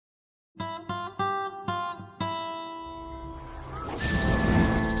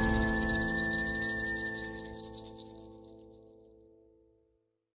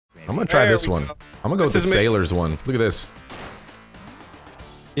gonna try this one. I'm gonna go with the sailor's one. Look at this.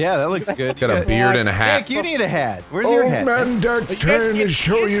 Yeah, that looks good. Got a beard and a hat. Nick, you need a hat. Where's your hat? Man, Duck, trying to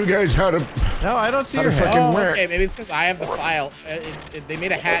show you guys how to. No, I don't see how your to hat. fucking wear. Okay, maybe it's because I have the file. They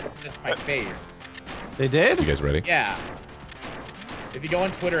made a hat that's my face. They did? You guys ready? Yeah. If you go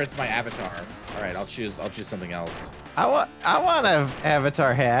on Twitter, it's my avatar. All right, I'll choose something else. I want an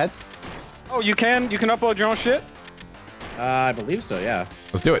avatar hat. Oh, you can upload your own shit? I believe so. Yeah.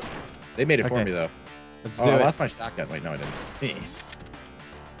 Let's do it. They made it for me though. Let's Oh, do I it. lost my shotgun. Wait, no, I didn't.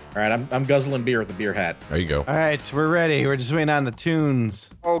 All right, I'm guzzling beer with the beer hat. There you go. All right, we're ready. We're just waiting on the tunes.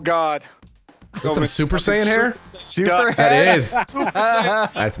 Oh God. Is this some Super Saiyan hair? Super hat. That is.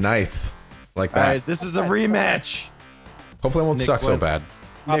 That's nice. Like that. All right, this is a rematch. Hopefully it won't Nick suck so won. bad.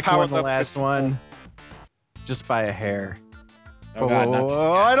 Nick won the last one. Just by a hair. Oh God, not this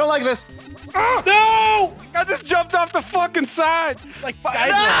Oh, guy. I don't like this. Oh, no! I just jumped off the fucking side. It's like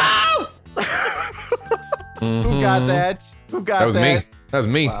No! Who got that? Who got that? That was me. That was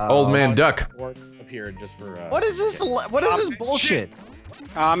me. Wow. Old man duck. Appeared just for. What is this? What is this bullshit?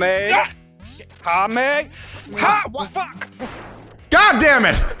 Kame. Kame. Ha! Fuck! God damn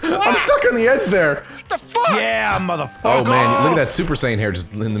it! I'm stuck on the edge there. What the fuck? Yeah, motherfucker. Oh man, look at that Super Saiyan hair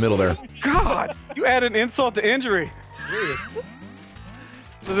just in the middle there. God, you added insult to injury.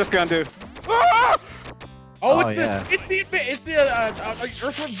 What's this gonna do? Ah! Oh, Oh, yeah. it's the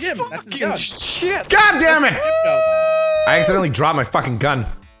Earthworm Jim. That's his Fucking gun. shit. God damn it! I accidentally dropped my fucking gun.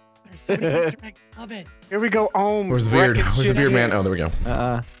 There's so many Easter eggs. Love it. Here we go. Where's the beard? Where's the beard man? Oh, there we go.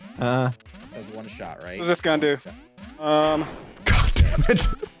 That's one shot, right? What's this gonna do? God damn it!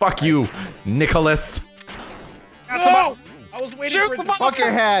 Fuck you, Nicholas. No! I was waiting Shoot for it the to Fuck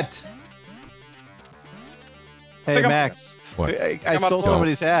your hat. Hey, Think I'm- Max. What? I stole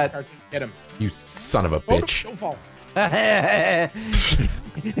somebody's hat. Cartoons. Hit him. You son of a Oh, bitch. don't fall.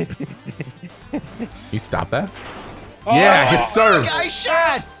 You stop that? Yeah, get served. I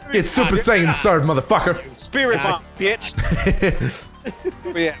shot. Get Super Saiyan served, motherfucker. Spirit bomb, bitch.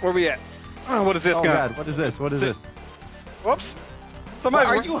 Where we at? Oh, what is this Oh gun? God, what is this? What is this? Whoops. Somebody.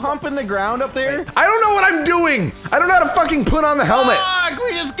 Are you humping the ground up there? I don't know what I'm doing. I don't know how to fucking put on the helmet. Fuck,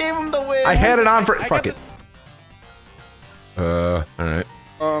 we just gave him the win. I had it on for. I Fuck got it. this- All right.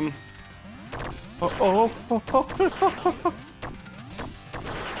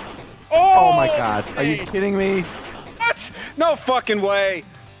 Oh my God, are you kidding me? What? No fucking way.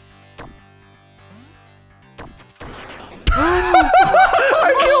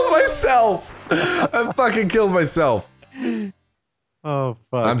 I killed myself. I fucking killed myself. Oh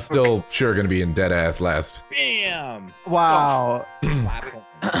fuck. I'm still sure gonna be in dead ass last. Bam! Wow. Platform.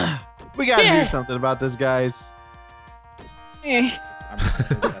 We gotta do something about this, guys. I'm just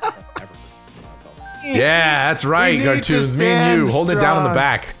the best stuff ever. That's all. Yeah, that's right, need to cartoons. Me and you, stand hold it down in the strong.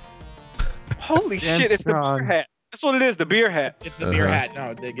 back. Holy Stand shit! It's the beer strong. hat. That's what it is. The beer hat. It's the beer Uh-huh. hat.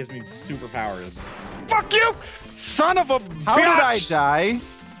 No, it gives me superpowers. Fuck you, son of a How did I bitch. die?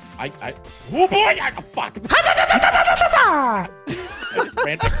 Oh boy! I, oh, fuck! I just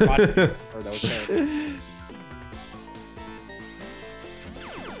ran my crotches. Or that was terrible.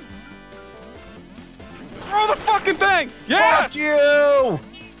 Throw the fucking thing. Yes. Fuck you! I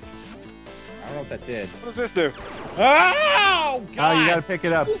don't know what that did. What does this do? Oh God! Oh, you gotta pick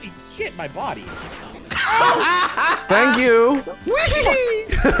it up. Holy shit, my body. Thank you.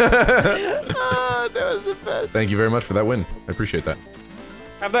 Ah, that was the best. Thank you very much for that win. I appreciate that.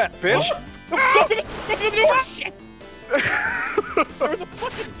 Have that, bitch. Go to the door! Shit! There was a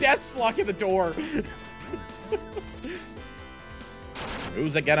fucking desk blocking the door.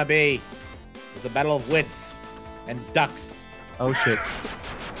 Who's it gonna be? It's a battle of wits and ducks. Oh shit.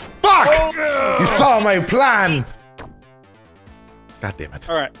 Fuck! You saw my plan. God damn it.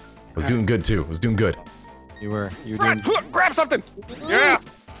 All right. I was doing good too. I was doing good. You were doing. Grab something. Yeah.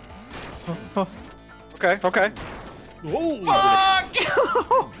 Okay. Okay. Oh, Fuck!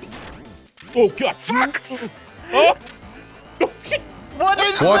 oh God! Fuck! Oh! Oh shit! What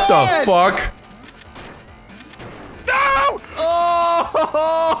is What that? the fuck? No!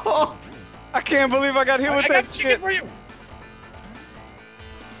 Oh! I can't believe I got hit with I that got chicken shit. for you.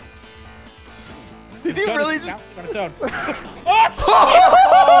 Did you really just? On its own.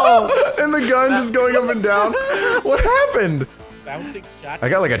 Oh shit! And the gun just going up and down. What happened? Bouncing shot. I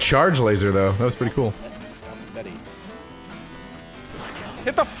got like a charge laser though. That was pretty cool. Bouncing Betty.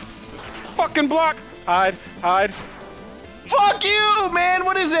 Hit the fucking block. Hide. Hide. Fuck you, man!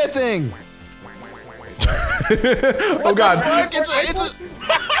 What is that thing? Oh God! Fuck, it's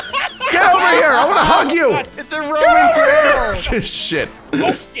Get over here! I want to hug you. a Roman trail. Shit!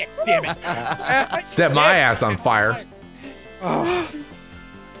 Oh shit! Damn it! Set my ass on fire.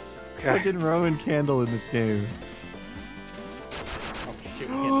 Fucking Roman candle in this game.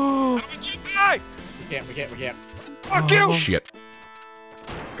 Oh shit, we can't. Fuck you! Shit.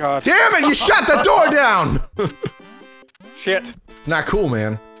 God. Damn it! You shut the door down. Shit. It's not cool,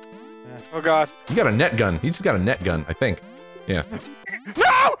 man. Oh God. You got a net gun. He's just got a net gun, I think. Yeah.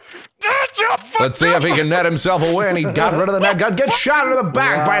 No! Let's see if he can net himself away, and he got rid of the net gun. Get shot in the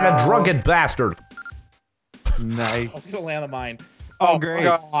back by the drunken bastard. Nice. Let's go land the mine. Oh, great.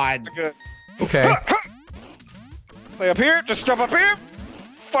 God. Good. Okay. Play up here. Just jump up here.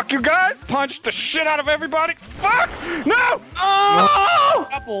 Fuck you guys. Punch the shit out of everybody. Fuck! No! Oh!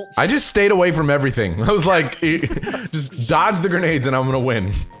 Couple. I just stayed away from everything. I was like, just dodge the grenades and I'm gonna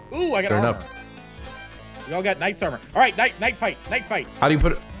win. Ooh, I got Fair armor. enough. We all got knight's armor. All right, night fight. How do you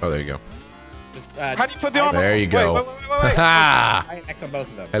put it? Oh, there you go. Just, How do you put the armor? There you go. Wait. Ha! I X on both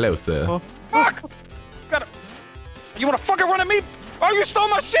of them. Hello, sir. Fuck! You wanna fucking run at me? Oh, you stole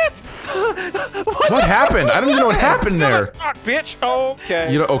my shit! What happened? I don't even know what happened there. Fuck, bitch.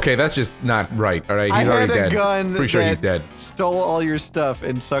 Okay. You know, okay, that's just not right. All right, he's I already had a dead. gun Pretty sure he's that dead. Stole all your stuff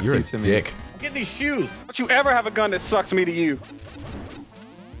and sucked You're you a to me. dick. I'm getting these shoes. Don't you ever have a gun that sucks me to you?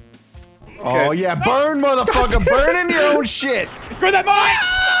 Oh yeah, burn, motherfucker, burn in your own shit. It's for that mine!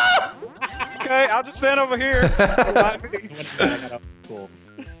 Okay, I'll just stand over here. Cool.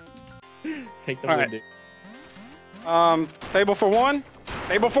 Take the All right. window. Table for one.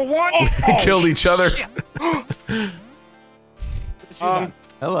 Table for one. They killed each other. Put the shoes on.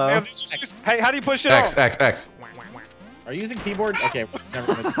 Hello. Hey, how do you push it X, on? X, X. Are you using keyboard? Okay,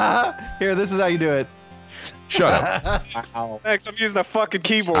 never mind. Here, this is how you do it. Shut up. Ow. Thanks, I'm using a fucking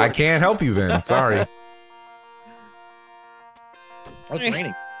keyboard. I can't help you then. Sorry. Oh, it's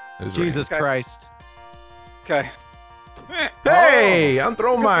raining. It is Jesus Okay. Christ. Okay. raining. Hey, I'm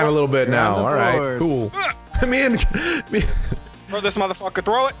throwing mine a little bit You're now. on the All right, board. cool. me and Throw this motherfucker.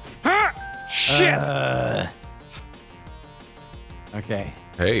 Throw it. Huh? Shit. Okay.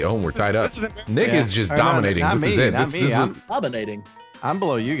 Hey, oh, we're tied up. This is embarrassing. Nick Yeah. is just Or no, dominating. not This is me, it. not This me. is I'm- Dominating. I'm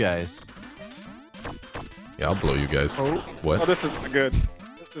below you guys. yeah, I'll blow you guys. Oh, What? this is not good.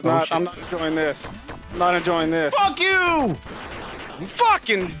 This is not. shit. I'm not enjoying this. I'm not enjoying this. Fuck you!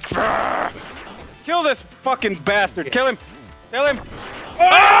 Fucking. Kill this fucking bastard. Kill him. Kill him.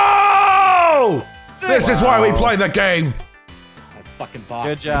 Oh! This is why we play the game. I fucking box.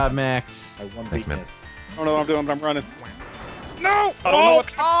 Good job, Max. My one Thanks, man. weakness. I don't know what I'm doing, but I'm running. No! I don't know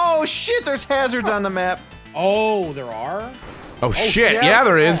what. Oh shit! There's hazards on the map. Oh, there are? Oh, shit. shit. Yeah,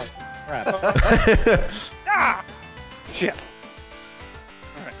 there is. Crap. Ah! Shit.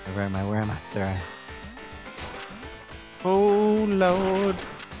 Where am I? Where am I? There I am. Oh lord.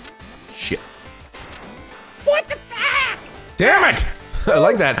 Shit. What the fuck? Damn it! I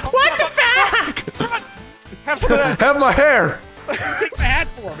like that. What the fuck? Have some of that. Have my hair. Take my hat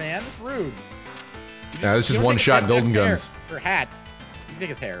for, man. That's rude. Yeah, this You is don't one take shot his golden hair. guns. Your hat. You can take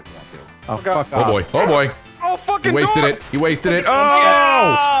his hair if you want to. Oh God. fuck Oh off. boy. Oh boy. Oh, fucking He wasted do it. He wasted it. Oh!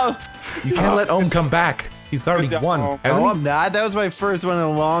 Oh! You can't let Ohm come back. He's already Good job, won. Ohm. Hasn't Oh, he? I'm not. That was my first one in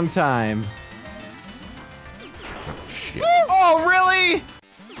a long time. Shit. Oh really?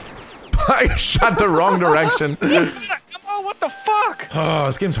 I shot the wrong direction. Oh, what the fuck? Oh,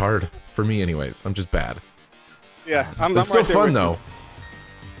 this game's hard. For me anyways. I'm just bad. Yeah, I'm It's still right there fun with though.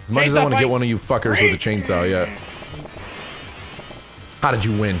 As much as I Chainsaw want to get fight. one of you fuckers with a chainsaw, yeah. How did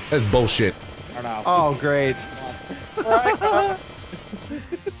you win? That's bullshit. I don't know. Oh great. you. Right.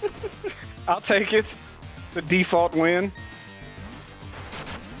 I'll take it. The default win.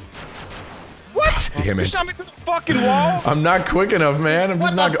 What? Damn You it. shot me through the fucking wall? I'm not quick enough, man. I'm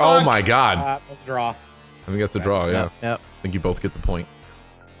just What not. the Oh fuck? my god. Let's draw. I think that's a draw, yeah. Yep. I think you both get the point.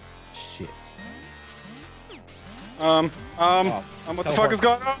 Shit. What the fuck is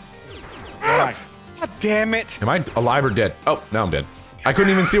going on? Alright. God damn it. Am I alive or dead? Oh, now I'm dead. I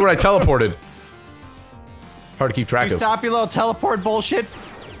couldn't even see where I teleported. Hard to keep track You of. stop your little teleport bullshit.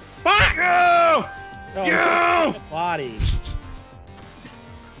 Fuck you! No, You! the body.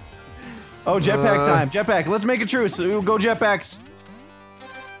 Oh, jetpack time. Jetpack. Let's make a truce. Go jetpacks.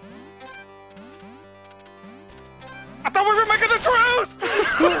 I thought we were making a truce!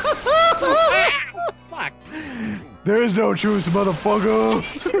 Fuck. There is no truce, motherfucker.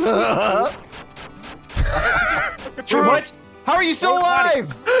 Truce. What? How are you still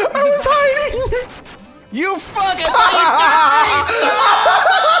alive? I was hiding! You fucking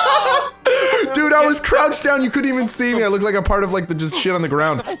Dude, I was crouched down. You couldn't even see me. I looked like a part of like the just shit on the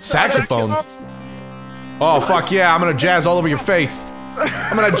ground. Saxophones. Oh, fuck yeah. I'm gonna jazz all over your face.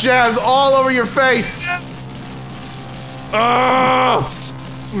 I'm gonna jazz all over your face. Oh!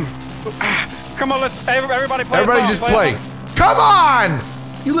 Come on, let's everybody play. a Everybody song, just a play. song. Come on!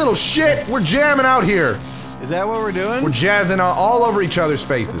 You little shit! We're jamming out here! Is that what we're doing? We're jazzing all over each other's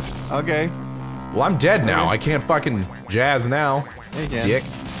faces. Okay. Well, I'm dead now. I can't fucking jazz now. Hey, Ken. Dick.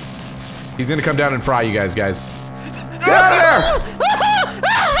 He's gonna come down and fry you guys. Get out of there!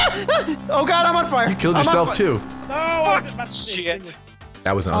 Oh god, I'm on fire! You killed yourself too. No, I was about to say Shit.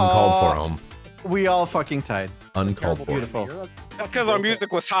 That was an uncalled for home. We all fucking tied. Uncalled for. Beautiful. That's because our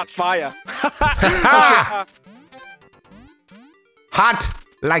music was hot fire. Hot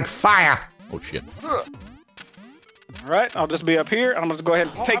like fire. Oh shit. Alright, I'll just be up here, and I'm gonna go ahead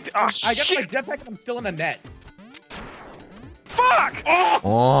and take the- Oh, I got my shit! jetpack and I'm still in a net. Fuck!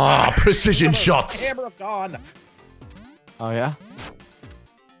 Oh, precision shots. Hammer of Dawn. Oh yeah?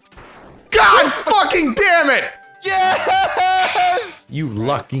 God fucking damn it! Yes! You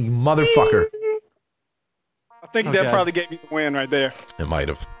lucky motherfucker. I think Oh, that God. probably gave me the win right there. It might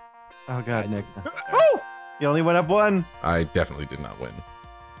have. Oh god, Nick. Woo! You only went up one. I definitely did not win.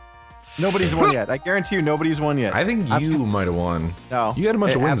 Nobody's won yet. I guarantee you nobody's won yet. I think you might have won. No. You had a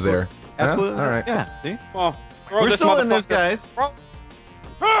bunch of wins there. Huh? Absolutely. All right. Yeah, see? Well, throw We're this still in this, motherfucker. guys.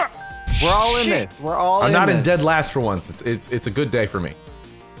 Ah! We're all in Shit. this. We're all I'm not in this. dead last for once. It's a good day for me.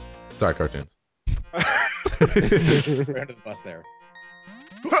 Sorry, cartoons. We're under the bus there.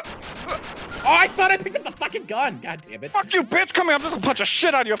 Oh, I thought I picked up the fucking gun. God damn it. Fuck you, bitch! Come here, I'm just gonna punch a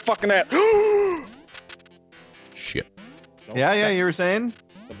shit out of your fucking ass. Shit. Don't Yeah, accept you were saying?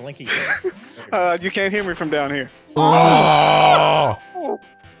 The blinky. You can't hear me from down here. Oh! Oh,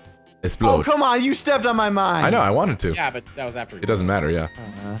 Explode. come on. You stepped on my mind. I know, I wanted to. Yeah, but that was after. It doesn't matter, yeah.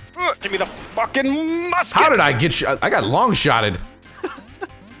 Give me the fucking musket! How did I get shot? I got long shotted.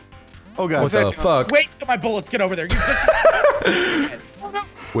 Oh, God. What the fuck? Wait till my bullets get over there. You just...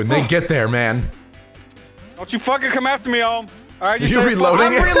 When they get there, man. Don't you fucking come after me, Om. Alright, You say reloading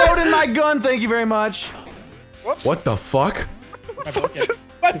I'm it? reloading my gun. Thank you very much. Whoops. What the fuck? My bullets.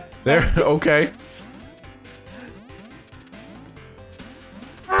 There, okay.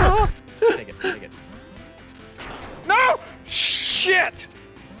 Take it, take it. No! Shit!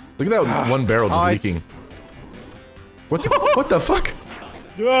 Look at that one barrel just leaking. What the fuck?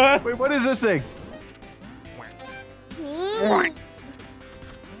 Wait, what is this thing?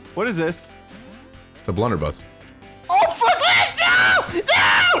 What is this? The blunderbuss. Oh, fuck it! No!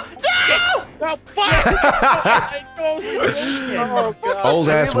 No! Oh, fuck! I know. Oh, God. Old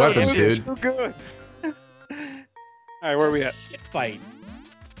ass reloading. weapons, dude. Too good. Alright, where are we at? Shit fight.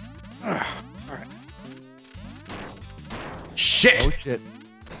 Alright. Shit! Oh, shit.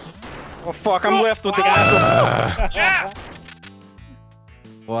 Oh, fuck, I'm left with the guy. Yes!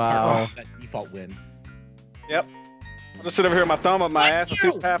 Wow. That default win. Yep. I'll just sit over here with my thumb up my ass and see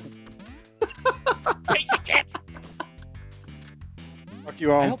what happens. Taste it, cat. Fuck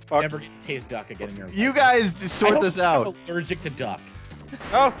you, I Om. hope you Fuck. never get to taste duck again in your life. You guys sort this out. I'm allergic to duck.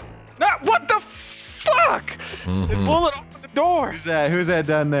 Oh. No, what the fuck? The Mhm. bullet opened the door. Who's that? Who's that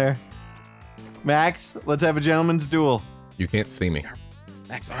down there? Max, let's have a gentleman's duel. You can't see me.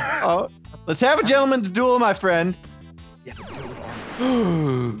 Max, Oh, let's have a gentleman's duel, my friend. you have to do it with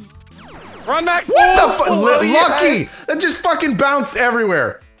armor. Run, Max! What the fuck? Oh, Lucky! That just fucking bounced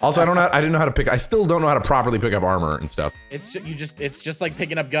everywhere. Also, I didn't know how to pick. I still don't know how to properly pick up armor and stuff. It's just like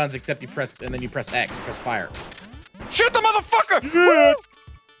picking up guns, except you press and then you press X, you press fire. Shoot the motherfucker!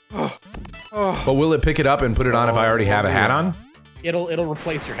 But will it pick it up and put it on if I already have a hat on? It'll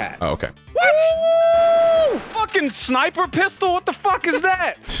replace your hat. Oh, okay. What? Fucking sniper pistol? What the fuck is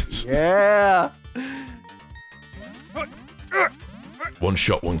that? Yeah. One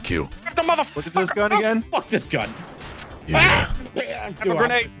shot, one kill. Get the motherfucker! What is this gun again? Fuck this gun. Yeah. Have a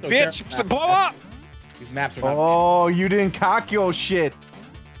grenade, bitch! Blow up! These maps are not. Oh, you didn't cock your shit.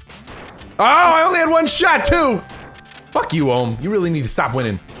 Oh, I only had one shot too. Fuck you, Ohm. You really need to stop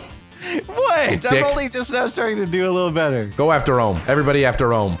winning. Wait, dick. I'm only just now starting to do a little better. Go after Ohm. Everybody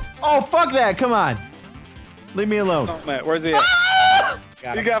after Ohm. Oh, fuck that. Come on. Leave me alone. Oh, man, where's he at?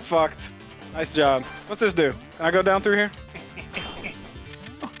 Got You him. got fucked. Nice job. What's this do? Can I go down through here?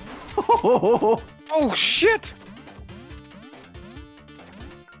 Oh, shit!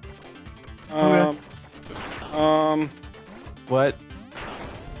 What?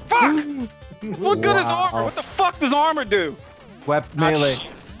 Fuck! What good is Wow. armor? What the fuck does armor do? Melee.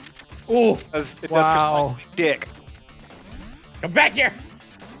 Ooh, It does Wow. precisely dick. come back here.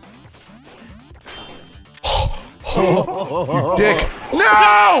 Dick.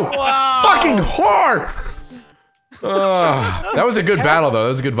 No! Fucking whore! That was a good battle, though. That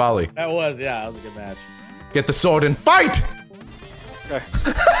was a good volley. That was a good match. Get the sword and fight! Okay.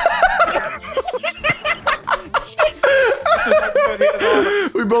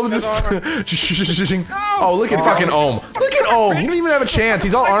 We both just. Oh, look at fucking Ohm. Look at Ohm. You don't even have a chance.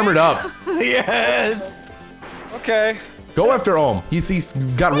 He's all armored up. Yes. Okay. Go after Ohm. He's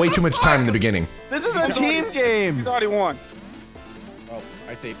got way too much time in the beginning. This is a team game. He's already won. Oh,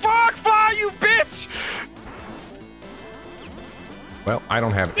 I see. Fuck, fly, you bitch! Well, I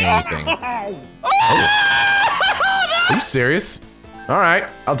don't have anything. Oh. Are you serious? All right,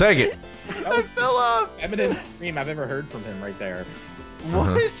 I'll take it. That was fell off. eminent scream I've ever heard from him right there.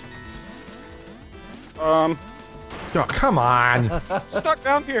 What? Oh, come on. Stuck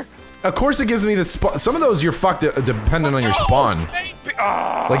down here. Of course it gives me the spawn. Some of those you're fucked dependent on your spawn.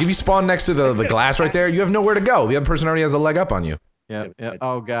 Like if you spawn next to the glass right there, you have nowhere to go. The other person already has a leg up on you. Yep. Yep.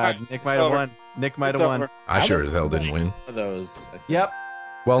 Oh god, Nick might have won. Nick might have won. I sure as hell didn't win. Those. Yep.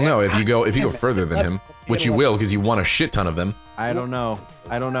 Well, no, if you go further than him, which you will because you won a shit ton of them. I don't know.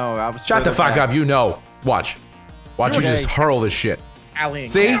 I don't know. I was Shut the fuck up, you know. Watch. Watch you just hurl this shit.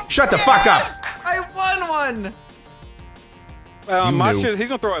 See? Shut the fuck up. I won one. My shit, he's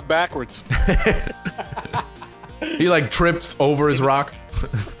gonna throw it backwards. He like trips over his rock.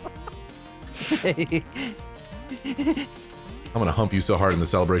 I'm gonna hump you so hard in the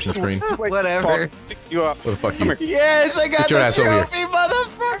celebration screen. Whatever. You up. What the fuck you? Yes, I got Get your the ass over here. trophy,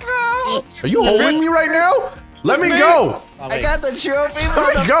 motherfucker. Are you holding me right now? Let me go! I got the trophy,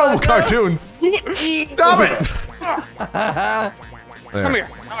 Let me go, cartoons! Stop it! Come here.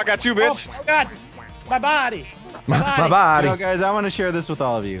 I got you, bitch. Oh god! My body! My body. You know, guys, I want to share this with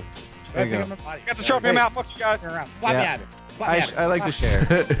all of you. There you go. Got the trophy. I'm out. Fuck you guys. Flap me at it. I like to share.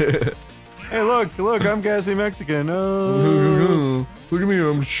 Hey, look, I'm GassyMexican. Oh. Look at me,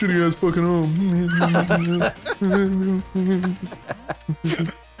 I'm shitty ass fucking home.